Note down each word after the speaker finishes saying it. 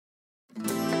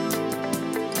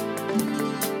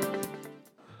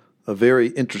a very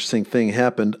interesting thing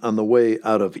happened on the way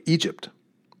out of Egypt.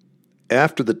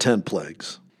 After the 10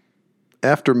 plagues,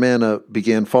 after manna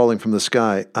began falling from the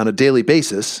sky on a daily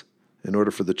basis, in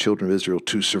order for the children of Israel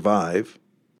to survive,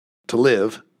 to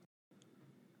live,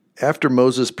 after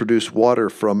Moses produced water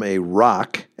from a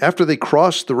rock, after they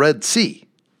crossed the Red Sea,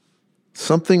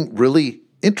 something really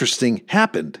interesting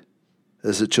happened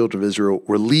as the children of Israel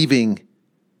were leaving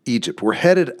Egypt, were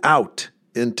headed out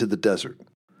into the desert.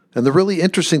 And the really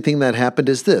interesting thing that happened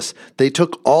is this. They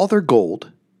took all their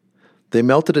gold, they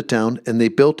melted it down, and they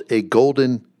built a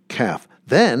golden calf.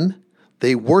 Then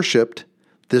they worshiped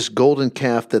this golden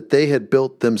calf that they had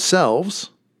built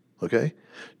themselves,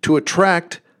 to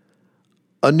attract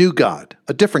a new god,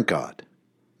 a different god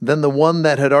than the one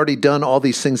that had already done all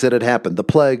these things that had happened, the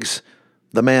plagues,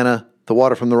 the manna, the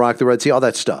water from the rock, the Red Sea, all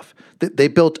that stuff. They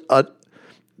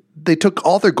took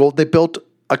all their gold, they built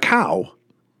a cow,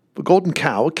 a golden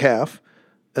cow, a calf,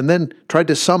 and then tried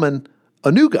to summon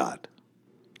a new god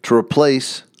to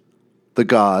replace the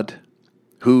God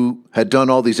who had done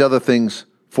all these other things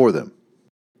for them.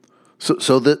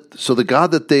 So the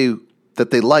God that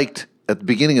they liked at the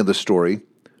beginning of the story,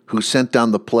 who sent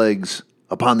down the plagues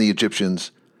upon the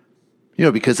Egyptians,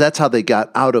 because that's how they got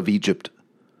out of Egypt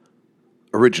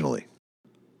originally.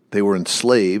 They were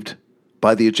enslaved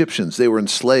by the Egyptians. They were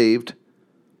enslaved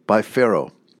by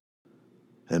Pharaoh.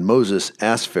 And Moses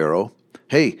asked Pharaoh,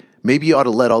 hey, maybe you ought to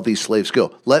let all these slaves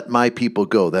go. Let my people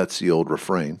go. That's the old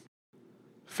refrain.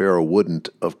 Pharaoh wouldn't,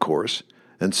 of course.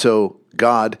 And so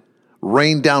God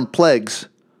rained down plagues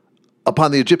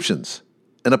upon the Egyptians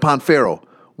and upon Pharaoh,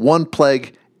 one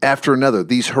plague after another,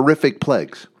 these horrific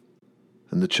plagues.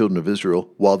 And the children of Israel,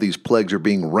 while these plagues are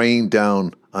being rained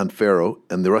down on Pharaoh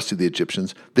and the rest of the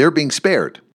Egyptians, they're being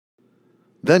spared.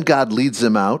 Then God leads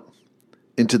them out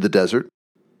into the desert.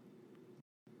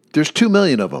 There's 2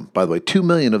 million of them, by the way, 2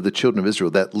 million of the children of Israel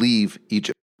that leave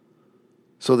Egypt.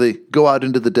 So they go out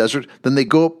into the desert, then they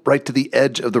go up right to the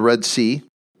edge of the Red Sea,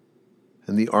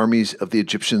 and the armies of the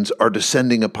Egyptians are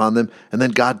descending upon them, and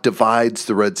then God divides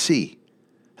the Red Sea,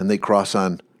 and they cross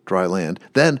on dry land.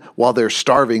 Then, while they're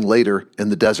starving later in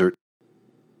the desert,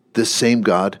 this same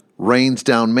God rains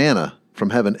down manna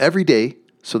from heaven every day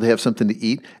so they have something to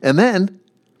eat, and then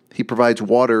he provides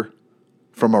water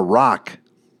from a rock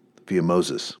via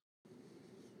Moses.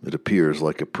 It appears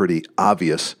like a pretty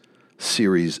obvious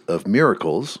series of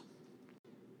miracles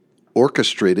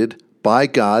orchestrated by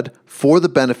God for the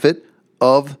benefit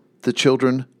of the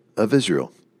children of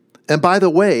Israel. And by the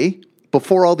way,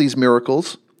 before all these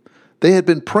miracles, they had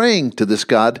been praying to this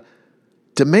God,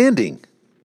 demanding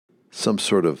some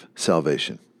sort of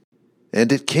salvation.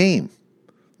 And it came.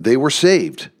 They were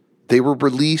saved. They were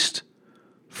released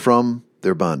from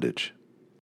their bondage.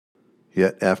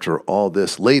 Yet after all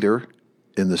this, later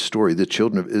in the story, the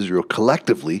children of Israel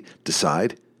collectively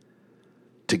decide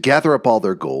to gather up all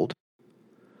their gold,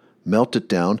 melt it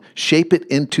down, shape it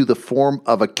into the form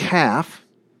of a calf,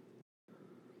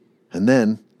 and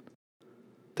then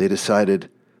they decided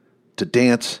to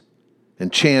dance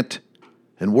and chant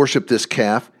and worship this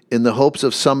calf in the hopes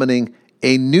of summoning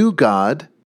a new God,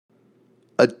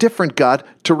 a different God,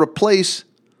 to replace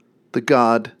the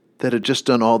God that had just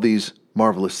done all these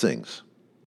marvelous things.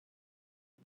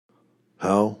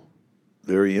 How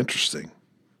very interesting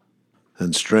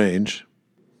and strange.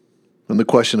 And the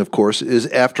question, of course, is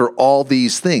after all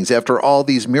these things, after all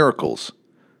these miracles,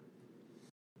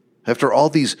 after all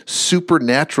these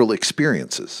supernatural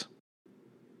experiences,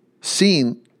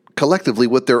 seen collectively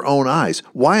with their own eyes,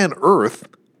 why on earth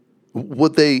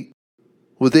would they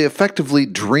effectively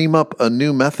dream up a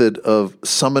new method of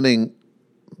summoning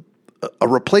a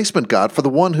replacement God for the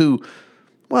one who,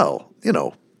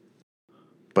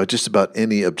 by just about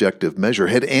any objective measure,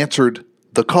 had answered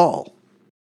the call?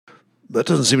 That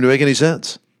doesn't seem to make any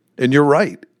sense. And you're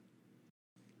right.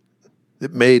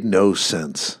 It made no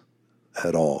sense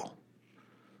at all.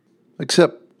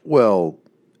 Except,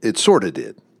 it sort of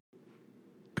did.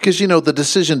 Because, the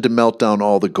decision to melt down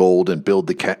all the gold and build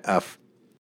the calf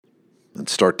and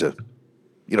start to,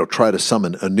 try to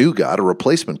summon a new God, a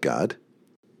replacement God,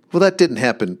 that didn't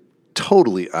happen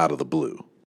totally out of the blue.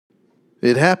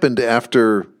 It happened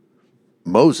after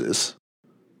Moses,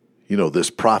 this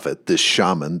prophet, this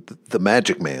shaman, the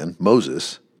magic man,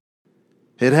 Moses.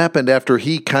 It happened after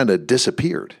he kind of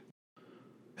disappeared.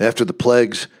 After the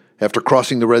plagues, after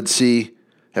crossing the Red Sea,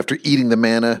 after eating the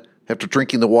manna, after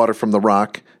drinking the water from the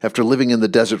rock, after living in the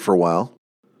desert for a while,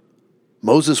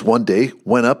 Moses one day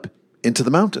went up into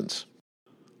the mountains.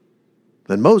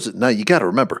 And Moses, now you got to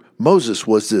remember, Moses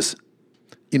was this,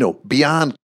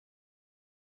 beyond,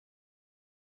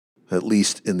 at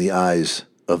least in the eyes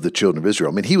of the children of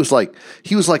Israel. I mean, he was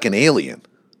like an alien.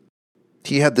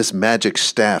 He had this magic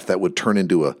staff that would turn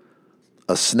into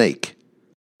a snake.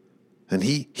 And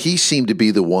he seemed to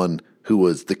be the one who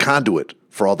was the conduit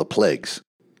for all the plagues.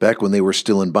 Back when they were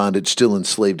still in bondage, still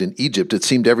enslaved in Egypt, it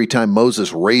seemed every time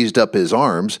Moses raised up his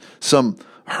arms, some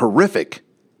horrific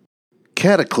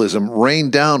cataclysm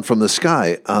rained down from the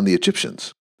sky on the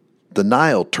Egyptians. The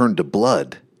Nile turned to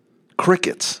blood,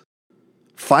 crickets,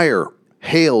 fire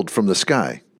hailed from the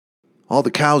sky. All the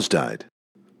cows died.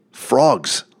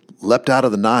 Frogs leapt out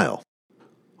of the Nile.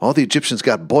 All the Egyptians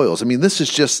got boils. I mean, this is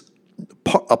just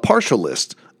a partial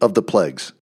list of the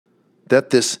plagues that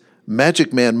this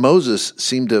magic man Moses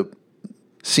seemed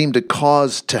to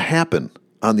cause to happen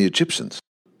on the Egyptians.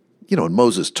 You know, and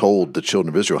Moses told the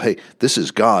children of Israel, hey, this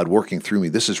is God working through me.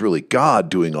 This is really God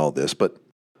doing all this. But,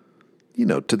 you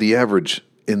know, to the average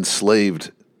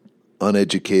enslaved,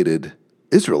 uneducated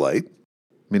Israelite,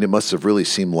 I mean, it must have really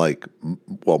seemed like,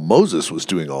 well, Moses was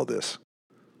doing all this.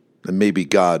 And maybe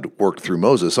God worked through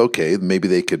Moses. Okay, maybe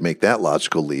they could make that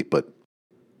logical leap, but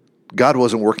God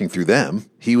wasn't working through them.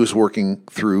 He was working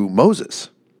through Moses.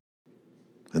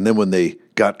 And then when they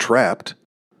got trapped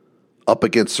up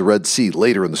against the Red Sea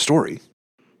later in the story,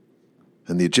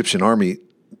 and the Egyptian army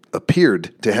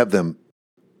appeared to have them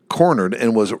cornered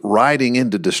and was riding in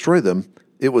to destroy them,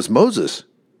 it was Moses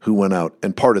who went out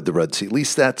and parted the Red Sea. At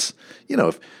least that's, you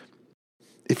know,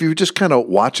 if you were just kind of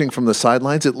watching from the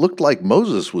sidelines, it looked like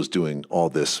Moses was doing all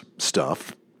this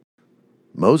stuff.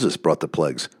 Moses brought the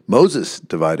plagues. Moses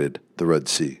divided the Red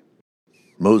Sea.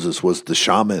 Moses was the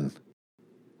shaman,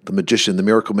 the magician, the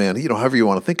miracle man, you know, however you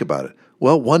want to think about it.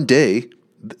 Well, one day,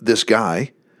 this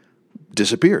guy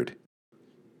disappeared.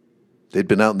 They'd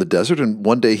been out in the desert, and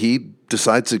one day he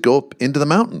decides to go up into the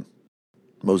mountain.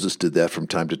 Moses did that from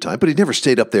time to time, but he never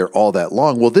stayed up there all that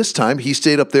long. Well, this time, he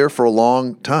stayed up there for a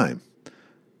long time.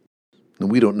 And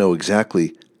we don't know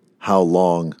exactly how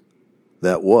long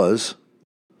that was,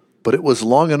 but it was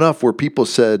long enough where people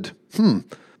said,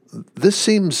 this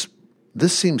seems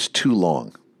too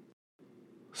long.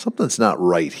 Something's not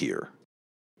right here.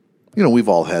 You know, we've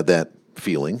all had that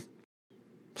feeling.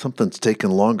 Something's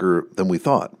taken longer than we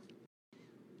thought.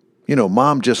 You know,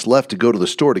 Mom just left to go to the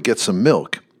store to get some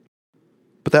milk,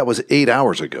 but that was 8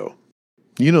 hours ago.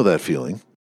 You know that feeling.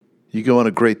 You go on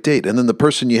a great date, and then the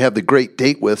person you have the great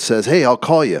date with says, hey, I'll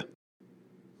call you.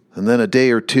 And then a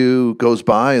day or two goes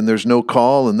by, and there's no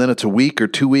call, and then it's a week or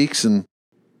 2 weeks, and,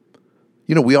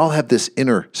 you know, we all have this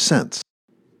inner sense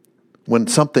when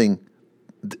something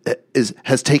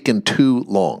has taken too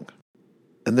long.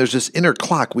 And there's this inner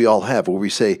clock we all have where we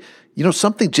say, you know,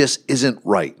 something just isn't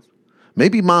right.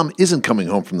 Maybe Mom isn't coming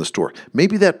home from the store.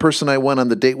 Maybe that person I went on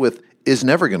the date with is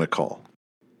never going to call.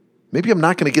 Maybe I'm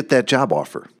not going to get that job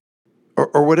offer.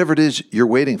 Or whatever it is you're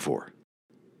waiting for.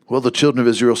 Well, the children of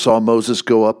Israel saw Moses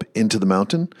go up into the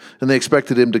mountain, and they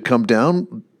expected him to come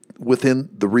down within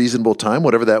the reasonable time,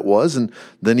 whatever that was, and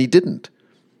then he didn't.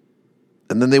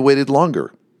 And then they waited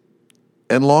longer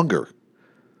and longer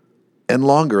and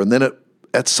longer. And then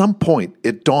at some point,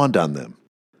 it dawned on them.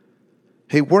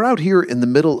 Hey, we're out here in the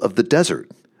middle of the desert,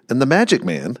 and the magic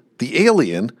man, the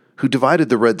alien who divided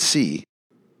the Red Sea,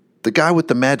 the guy with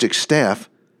the magic staff,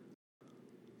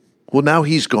 well, now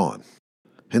he's gone.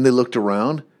 And they looked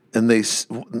around, and they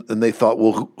thought,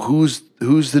 well, who's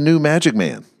the new magic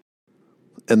man?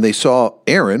 And they saw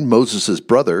Aaron, Moses'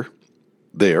 brother,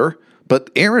 there. But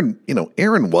Aaron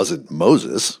wasn't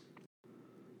Moses.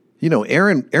 You know,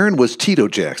 Aaron was Tito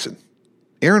Jackson.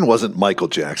 Aaron wasn't Michael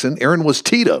Jackson. Aaron was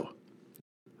Tito.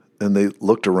 And they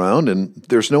looked around, and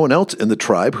there's no one else in the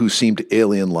tribe who seemed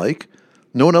alien-like.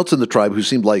 No one else in the tribe who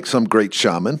seemed like some great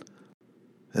shaman.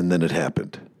 And then it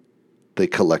happened. They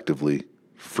collectively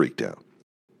freaked out.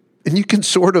 And you can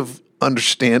sort of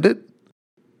understand it.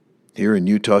 Here in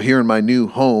Utah, here in my new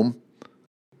home,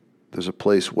 there's a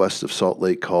place west of Salt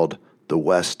Lake called the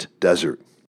West Desert.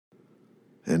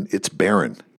 And it's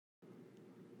barren.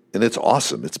 And it's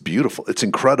awesome. It's beautiful. It's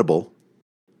incredible.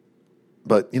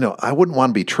 But, you know, I wouldn't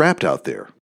want to be trapped out there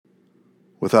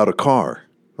without a car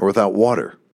or without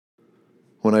water.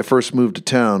 When I first moved to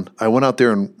town, I went out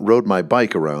there and rode my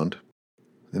bike around.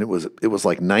 And it was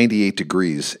like 98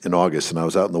 degrees in August, and I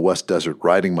was out in the West Desert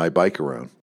riding my bike around.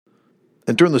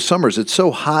 And during the summers, it's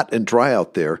so hot and dry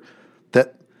out there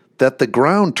that the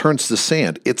ground turns to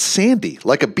sand. It's sandy,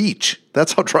 like a beach.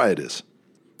 That's how dry it is.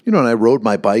 You know, and I rode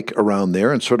my bike around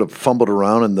there and sort of fumbled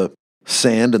around in the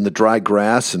sand and the dry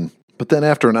grass. But then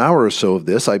after an hour or so of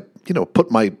this, I put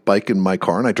my bike in my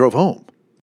car and I drove home.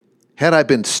 Had I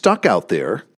been stuck out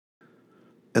there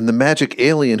and the magic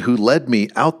alien who led me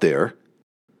out there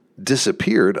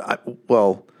disappeared,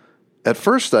 At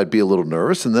first, I'd be a little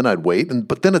nervous, and then I'd wait.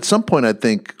 But then at some point, I'd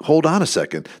think, hold on a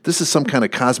second. This is some kind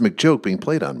of cosmic joke being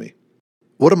played on me.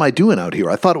 What am I doing out here?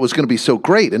 I thought it was going to be so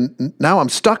great, and now I'm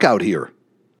stuck out here.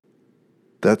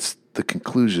 That's the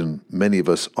conclusion many of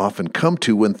us often come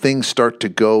to when things start to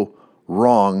go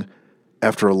wrong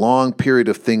after a long period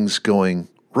of things going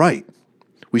right.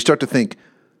 We start to think,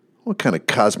 what kind of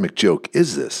cosmic joke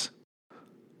is this?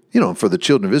 For the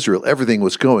children of Israel, everything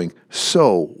was going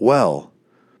so well.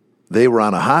 They were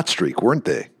on a hot streak, weren't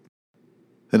they?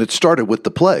 And it started with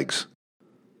the plagues.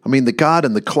 The God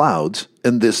in the clouds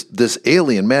and this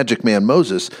alien magic man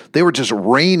Moses, they were just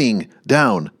raining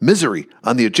down misery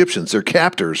on the Egyptians, their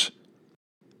captors.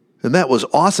 And that was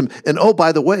awesome. And oh,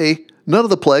 by the way, none of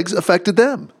the plagues affected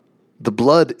them. The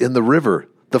blood in the river,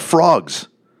 the frogs,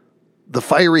 the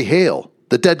fiery hail,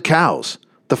 the dead cows,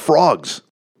 the frogs,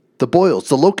 the boils,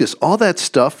 the locusts, all that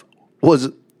stuff was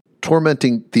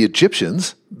tormenting the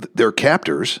Egyptians, their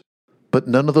captors, but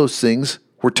none of those things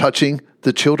were touching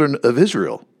the children of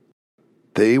Israel.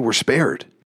 They were spared.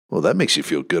 Well, that makes you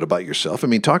feel good about yourself.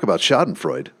 Talk about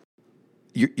schadenfreude.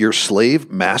 Your slave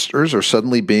masters are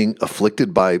suddenly being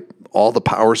afflicted by all the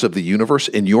powers of the universe,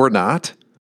 and you're not?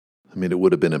 It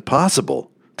would have been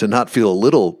impossible to not feel a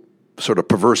little sort of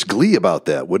perverse glee about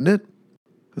that, wouldn't it?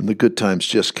 And the good times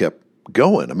just kept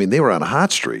going. They were on a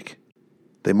hot streak.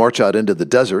 They march out into the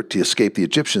desert to escape the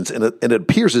Egyptians, and it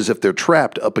appears as if they're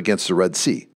trapped up against the Red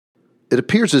Sea. It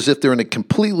appears as if they're in a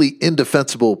completely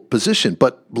indefensible position,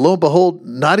 but lo and behold,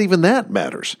 not even that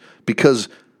matters, because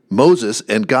Moses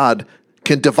and God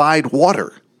can divide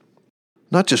water.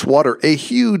 Not just water, a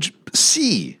huge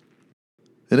sea.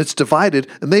 And it's divided,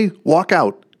 and they walk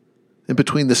out in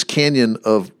between this canyon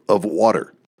of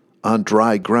water on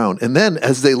dry ground. And then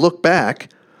as they look back,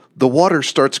 the water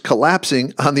starts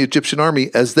collapsing on the Egyptian army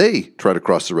as they try to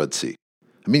cross the Red Sea.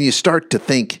 You start to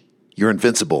think you're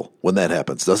invincible when that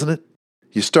happens, doesn't it?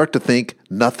 You start to think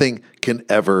nothing can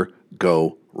ever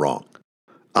go wrong.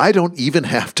 I don't even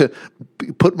have to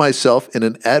put myself in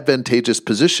an advantageous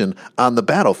position on the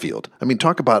battlefield.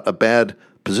 Talk about a bad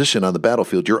position on the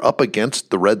battlefield. You're up against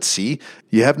the Red Sea.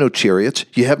 You have no chariots.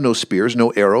 You have no spears, no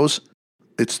arrows.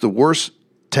 It's the worst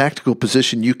tactical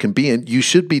position you can be in. You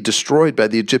should be destroyed by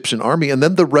the Egyptian army, and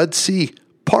then the Red Sea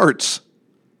parts,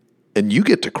 and you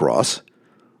get to cross,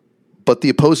 but the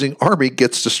opposing army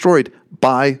gets destroyed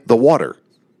by the water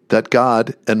that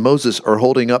God and Moses are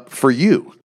holding up for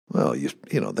you. Well,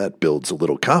 that builds a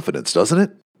little confidence, doesn't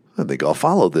it? I think I'll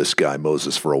follow this guy,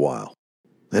 Moses, for a while.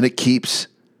 And it keeps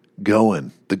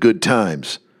going, the good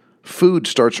times. Food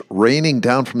starts raining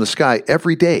down from the sky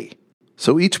every day.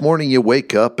 So each morning you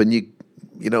wake up and you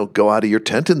go out of your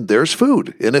tent and there's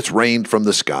food, and it's rained from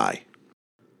the sky.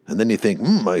 And then you think,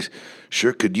 I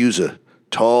sure could use a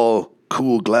tall,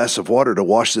 cool glass of water to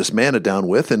wash this manna down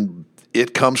with, and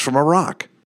it comes from a rock.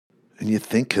 And you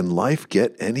think, can life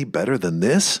get any better than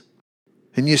this?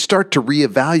 And you start to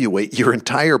reevaluate your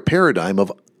entire paradigm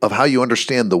of how you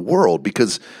understand the world,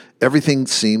 because everything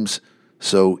seems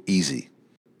so easy.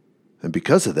 And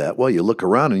because of that, you look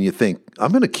around and you think,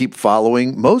 I'm going to keep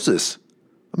following Moses.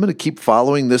 I'm going to keep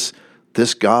following this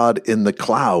God in the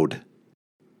cloud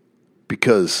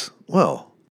because,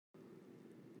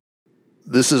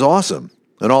 this is awesome.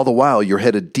 And all the while, you're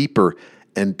headed deeper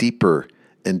and deeper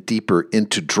and deeper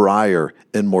into drier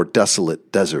and more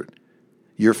desolate desert.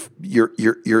 You're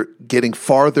getting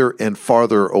farther and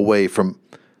farther away from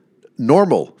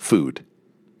normal food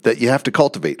that you have to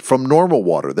cultivate, from normal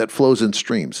water that flows in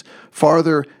streams,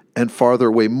 farther and farther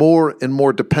away, more and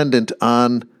more dependent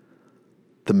on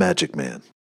the magic man,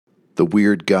 the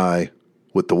weird guy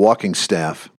with the walking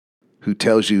staff who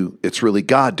tells you it's really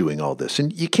God doing all this.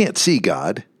 And you can't see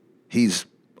God. He's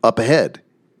up ahead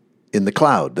in the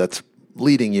cloud that's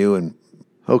leading you, and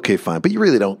okay, fine. But you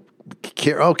really don't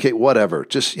care. Okay, whatever.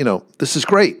 Just, this is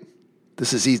great.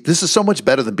 This is easy. This is so much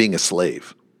better than being a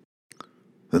slave.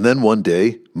 And then one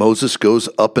day, Moses goes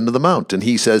up into the mount, and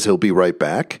he says he'll be right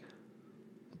back,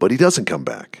 but he doesn't come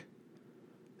back.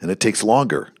 And it takes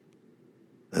longer.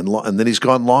 And then he's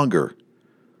gone longer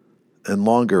and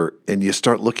longer, and you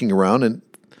start looking around, and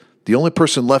the only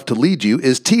person left to lead you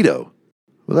is Tito.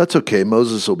 Well, that's okay.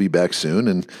 Moses will be back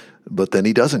soon, but then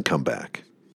he doesn't come back.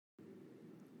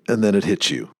 And then it hits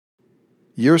you.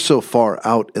 You're so far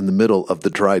out in the middle of the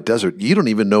dry desert, you don't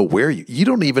even know where you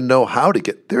don't even know how to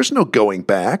get. There's no going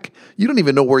back. You don't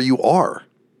even know where you are.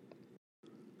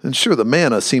 And sure, the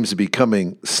manna seems to be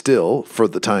coming still for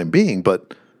the time being,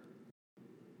 but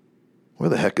where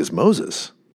the heck is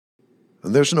Moses?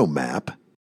 And there's no map.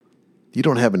 You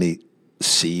don't have any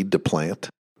seed to plant.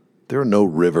 There are no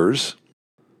rivers.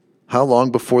 How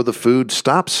long before the food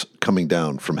stops coming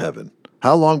down from heaven?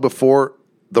 How long before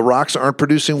the rocks aren't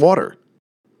producing water?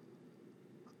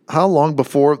 How long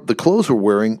before the clothes we're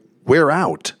wearing wear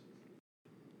out?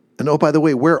 And oh, by the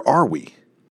way, where are we?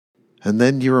 And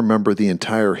then you remember the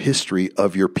entire history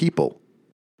of your people.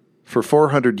 For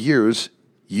 400 years,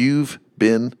 you've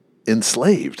been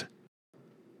enslaved.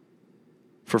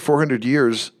 For 400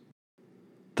 years,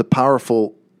 the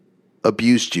powerful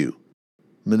abused you,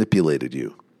 manipulated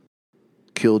you,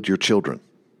 killed your children.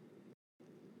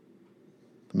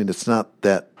 I mean, it's not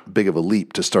that big of a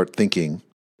leap to start thinking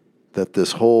that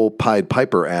this whole Pied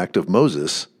Piper act of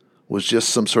Moses was just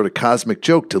some sort of cosmic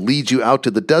joke to lead you out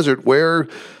to the desert where,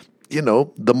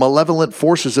 the malevolent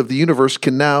forces of the universe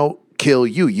can now kill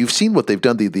you. You've seen what they've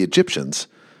done to the Egyptians.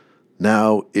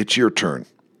 Now it's your turn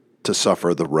to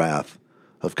suffer the wrath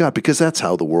of God, because that's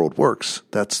how the world works.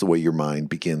 That's the way your mind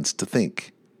begins to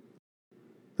think.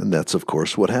 And that's, of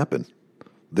course, what happened.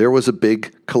 There was a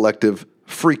big collective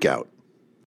freak out.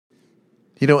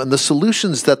 And the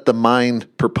solutions that the mind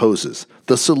proposes,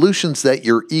 the solutions that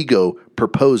your ego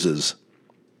proposes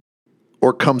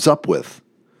or comes up with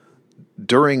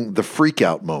during the freak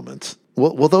out moments,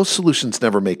 well, those solutions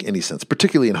never make any sense,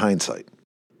 particularly in hindsight.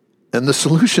 And the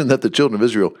solution that the children of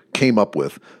Israel came up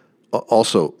with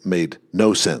also made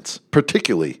no sense,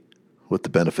 particularly with the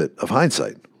benefit of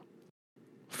hindsight.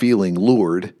 Feeling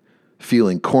lured,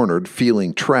 feeling cornered,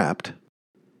 feeling trapped,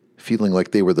 feeling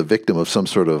like they were the victim of some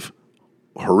sort of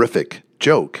horrific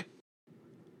joke.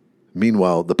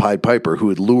 Meanwhile, the Pied Piper who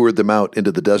had lured them out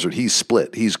into the desert, he's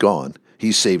split, he's gone,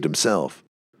 he's saved himself.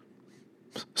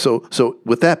 So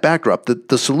with that backdrop,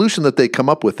 the solution that they come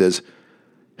up with is,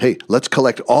 hey, let's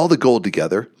collect all the gold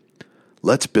together,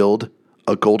 let's build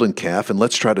a golden calf, and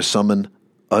let's try to summon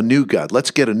a new god.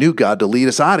 Let's get a new god to lead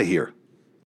us out of here.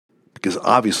 Because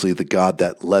obviously the God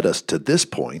that led us to this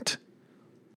point,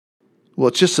 well,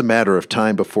 it's just a matter of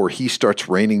time before he starts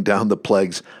raining down the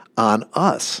plagues on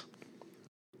us.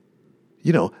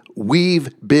 We've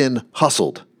been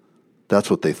hustled. That's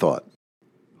what they thought.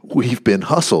 We've been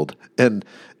hustled. And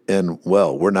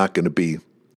well, we're not going to be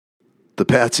the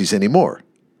patsies anymore.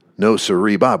 No,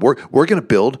 sirree, Bob. We're going to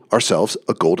build ourselves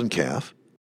a golden calf.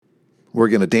 We're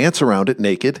going to dance around it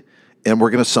naked, and we're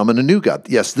going to summon a new god.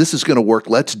 Yes, this is going to work.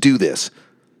 Let's do this.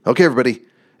 Okay,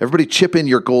 everybody chip in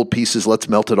your gold pieces. Let's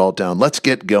melt it all down. Let's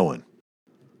get going.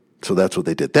 So that's what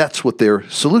they did. That's what their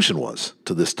solution was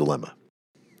to this dilemma.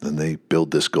 And they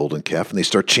build this golden calf, and they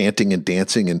start chanting and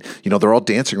dancing, and, they're all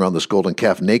dancing around this golden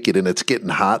calf naked, and it's getting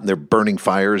hot, and they're burning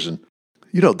fires, and,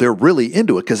 they're really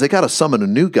into it because they got to summon a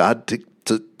new god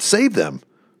to save them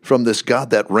from this god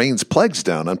that rains plagues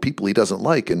down on people he doesn't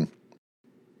like. And,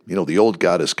 the old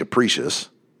god is capricious.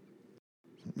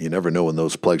 You never know when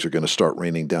those plagues are going to start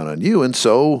raining down on you. And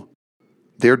so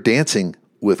they're dancing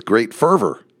with great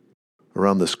fervor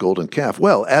around this golden calf.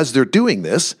 Well, as they're doing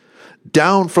this,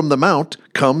 down from the mount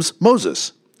comes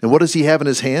Moses. And what does he have in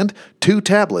his hand? 2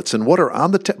 tablets. And what are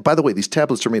on the by the way, these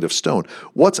tablets are made of stone.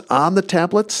 What's on the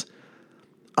tablets?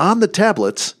 On the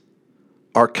tablets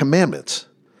are commandments,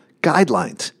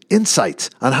 guidelines, insights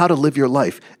on how to live your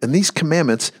life. And these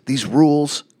commandments, these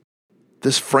rules,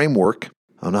 this framework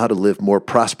on how to live more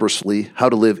prosperously, how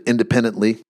to live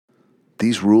independently,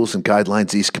 these rules and guidelines,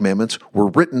 these commandments were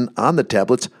written on the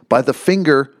tablets by the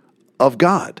finger of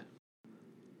God.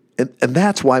 And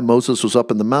that's why Moses was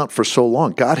up in the mount for so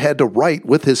long. God had to write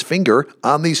with his finger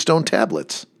on these stone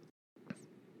tablets.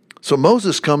 So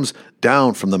Moses comes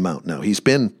down from the mount now. He's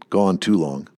been gone too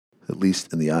long, at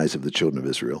least in the eyes of the children of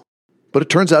Israel. But it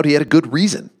turns out he had a good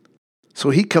reason. So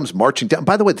he comes marching down.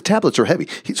 By the way, the tablets are heavy.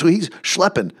 So he's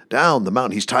schlepping down the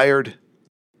mountain. He's tired.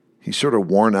 He's sort of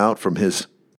worn out from his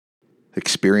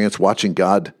experience watching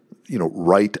God,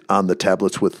 write on the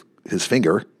tablets with his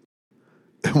finger.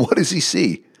 And what does he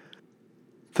see?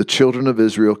 The children of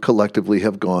Israel collectively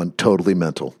have gone totally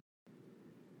mental.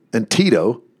 And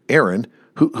Tito, Aaron,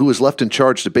 who was left in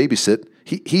charge to babysit,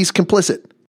 he's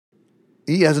complicit.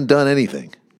 He hasn't done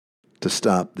anything to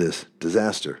stop this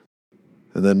disaster.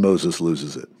 And then Moses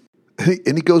loses it.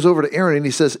 And he goes over to Aaron and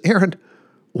he says, Aaron,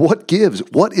 what gives?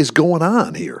 What is going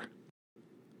on here?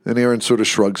 And Aaron sort of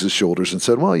shrugs his shoulders and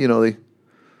said, well,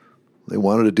 they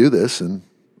wanted to do this, and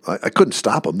I couldn't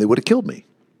stop them. They would have killed me.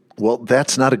 Well,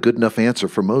 that's not a good enough answer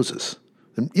for Moses.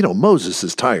 And, Moses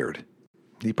is tired.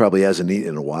 He probably hasn't eaten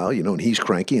in a while, and he's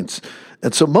cranky.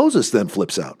 And so Moses then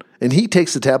flips out, and he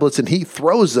takes the tablets and he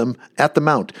throws them at the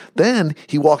mount. Then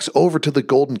he walks over to the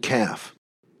golden calf,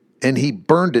 and he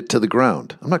burned it to the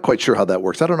ground. I'm not quite sure how that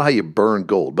works. I don't know how you burn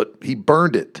gold, but he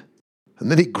burned it.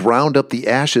 And then he ground up the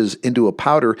ashes into a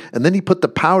powder, and then he put the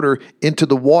powder into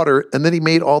the water, and then he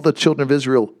made all the children of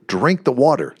Israel drink the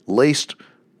water laced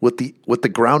with the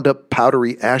ground up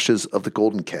powdery ashes of the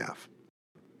golden calf.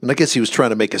 And I guess he was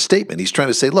trying to make a statement. He's trying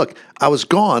to say, look, I was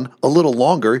gone a little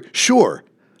longer, sure,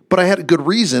 but I had a good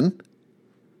reason.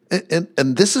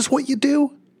 And this is what you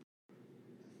do?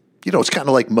 You know, it's kind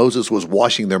of like Moses was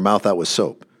washing their mouth out with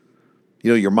soap. You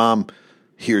know, your mom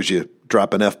hears you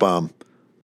drop an F-bomb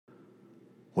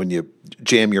when you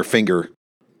jam your finger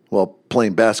while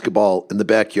playing basketball in the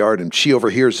backyard, and she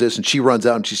overhears this, and she runs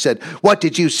out and she said, "What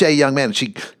did you say, young man?" And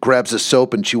she grabs a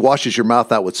soap and she washes your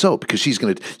mouth out with soap because she's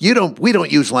going to, we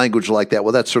don't use language like that.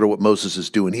 Well, that's sort of what Moses is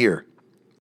doing here.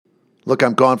 Look,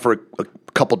 I'm gone for a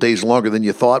couple days longer than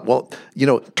you thought. Well, you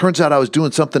know, it turns out I was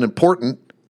doing something important,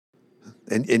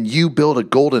 and you build a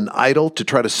golden idol to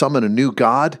try to summon a new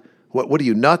god? What are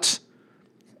you, nuts?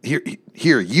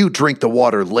 Here, you drink the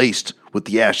water laced with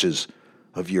the ashes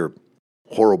of your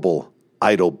horrible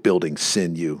idol-building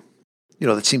sin, you. You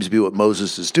know, that seems to be what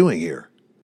Moses is doing here.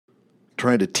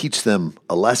 Trying to teach them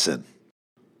a lesson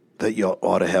that you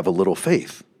ought to have a little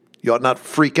faith. You ought not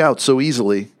freak out so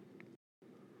easily.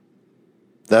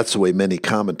 That's the way many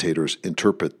commentators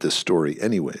interpret this story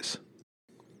anyways.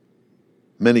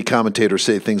 Many commentators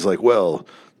say things like, well,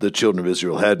 the children of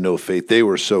Israel had no faith. They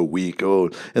were so weak. Oh,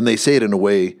 and they say it in a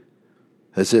way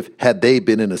as if had they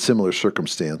been in a similar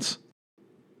circumstance,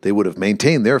 they would have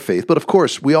maintained their faith. But of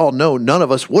course, we all know none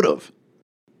of us would have.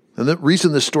 And the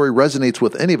reason this story resonates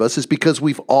with any of us is because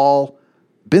we've all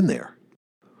been there.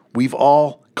 We've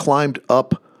all climbed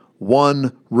up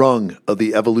one rung of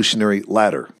the evolutionary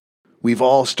ladder. We've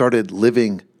all started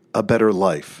living a better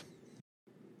life,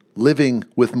 living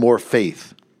with more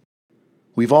faith.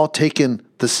 We've all taken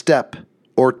the step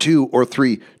or two or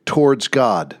three towards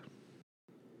God,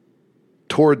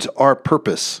 towards our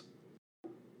purpose.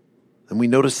 And we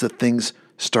notice that things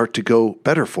start to go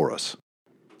better for us.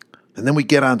 And then we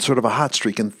get on sort of a hot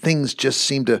streak and things just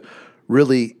seem to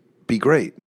really be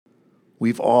great.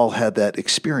 We've all had that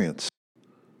experience.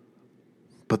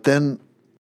 But then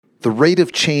the rate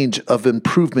of change of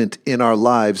improvement in our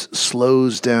lives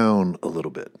slows down a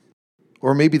little bit.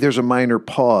 Or maybe there's a minor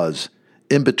pause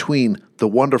in between the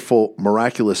wonderful,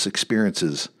 miraculous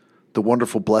experiences, the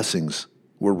wonderful blessings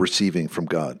we're receiving from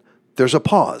God. There's a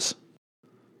pause.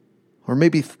 Or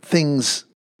maybe things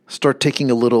start taking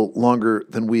a little longer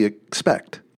than we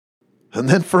expect. And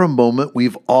then for a moment,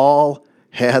 we've all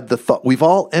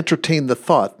entertained the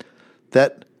thought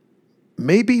that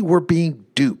maybe we're being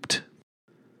duped.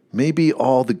 Maybe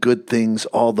all the good things,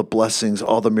 all the blessings,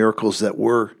 all the miracles that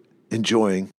we're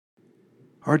enjoying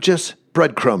are just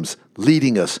breadcrumbs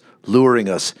leading us, luring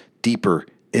us deeper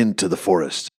into the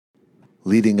forest,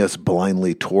 leading us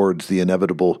blindly towards the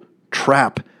inevitable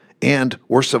trap. And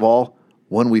worst of all,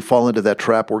 when we fall into that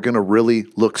trap, we're going to really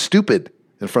look stupid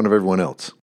in front of everyone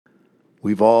else.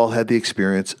 We've all had the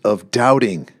experience of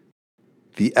doubting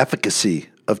the efficacy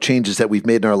of changes that we've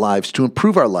made in our lives to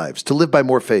improve our lives, to live by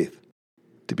more faith,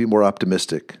 to be more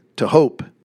optimistic, to hope.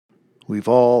 We've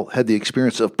all had the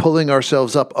experience of pulling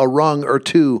ourselves up a rung or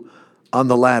two on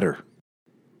the ladder,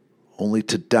 only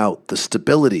to doubt the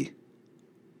stability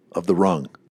of the rung,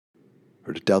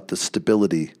 or to doubt the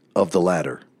stability of the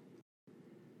ladder.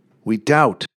 We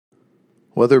doubt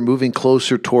whether moving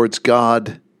closer towards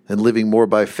God and living more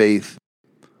by faith,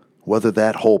 whether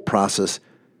that whole process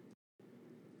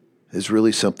is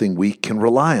really something we can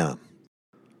rely on.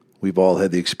 We've all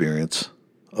had the experience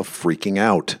of freaking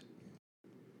out.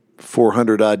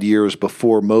 400-odd years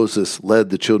before Moses led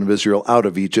the children of Israel out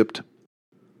of Egypt,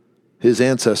 his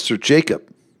ancestor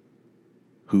Jacob,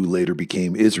 who later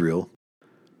became Israel,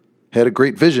 had a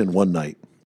great vision one night.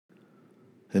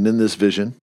 And in this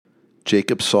vision,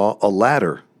 Jacob saw a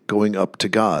ladder going up to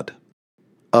God,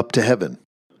 up to heaven.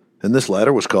 And this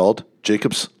ladder was called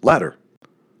Jacob's ladder.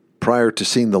 Prior to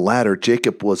seeing the ladder,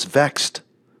 Jacob was vexed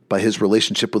by his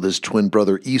relationship with his twin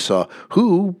brother Esau,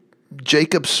 who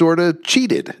Jacob sort of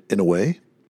cheated in a way.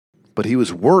 But he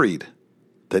was worried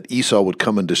that Esau would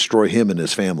come and destroy him and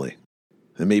his family.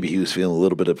 And maybe he was feeling a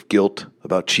little bit of guilt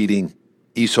about cheating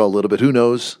Esau a little bit, who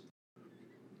knows?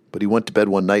 But he went to bed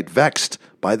one night vexed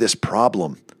by this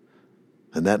problem.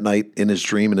 And that night, in his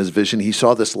dream, in his vision, he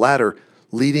saw this ladder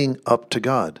leading up to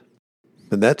God.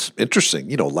 And that's interesting.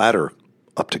 You know, ladder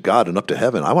up to God and up to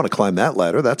heaven. I want to climb that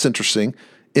ladder. That's interesting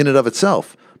in and of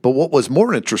itself. But what was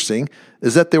more interesting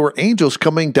is that there were angels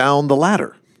coming down the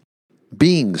ladder.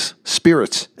 Beings,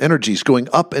 spirits, energies going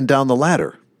up and down the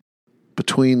ladder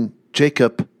between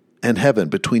Jacob and heaven,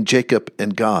 between Jacob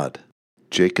and God.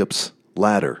 Jacob's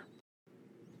ladder.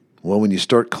 Well, when you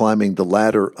start climbing the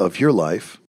ladder of your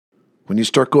life, when you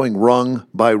start going rung,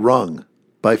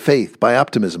 by faith, by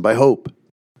optimism, by hope,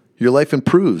 your life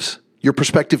improves. Your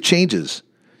perspective changes.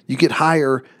 You get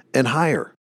higher and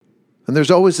higher. And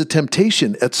there's always a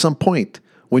temptation at some point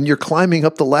when you're climbing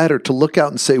up the ladder to look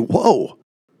out and say, whoa,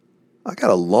 I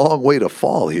got a long way to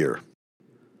fall here.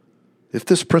 If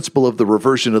this principle of the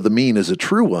reversion of the mean is a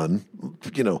true one,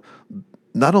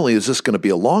 not only is this going to be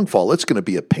a long fall, it's going to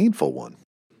be a painful one.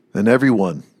 And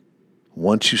everyone,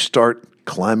 once you start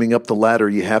climbing up the ladder,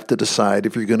 you have to decide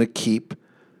if you're going to keep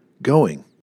going,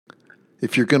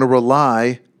 if you're going to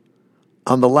rely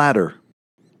on the ladder,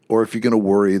 or if you're going to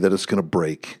worry that it's going to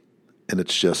break and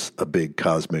it's just a big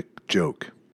cosmic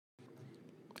joke.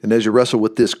 And as you wrestle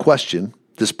with this question,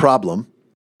 this problem,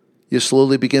 you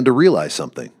slowly begin to realize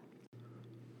something.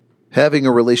 Having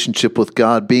a relationship with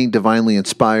God, being divinely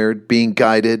inspired, being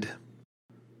guided,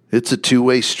 it's a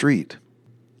two-way street.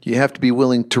 You have to be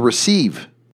willing to receive.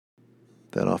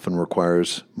 That often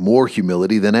requires more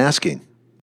humility than asking,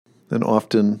 and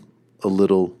often a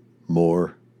little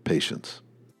more patience.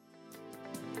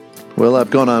 Well, I've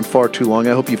gone on far too long.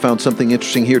 I hope you found something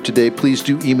interesting here today. Please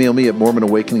do email me at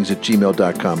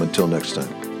mormonawakenings@gmail.com. Until next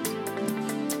time.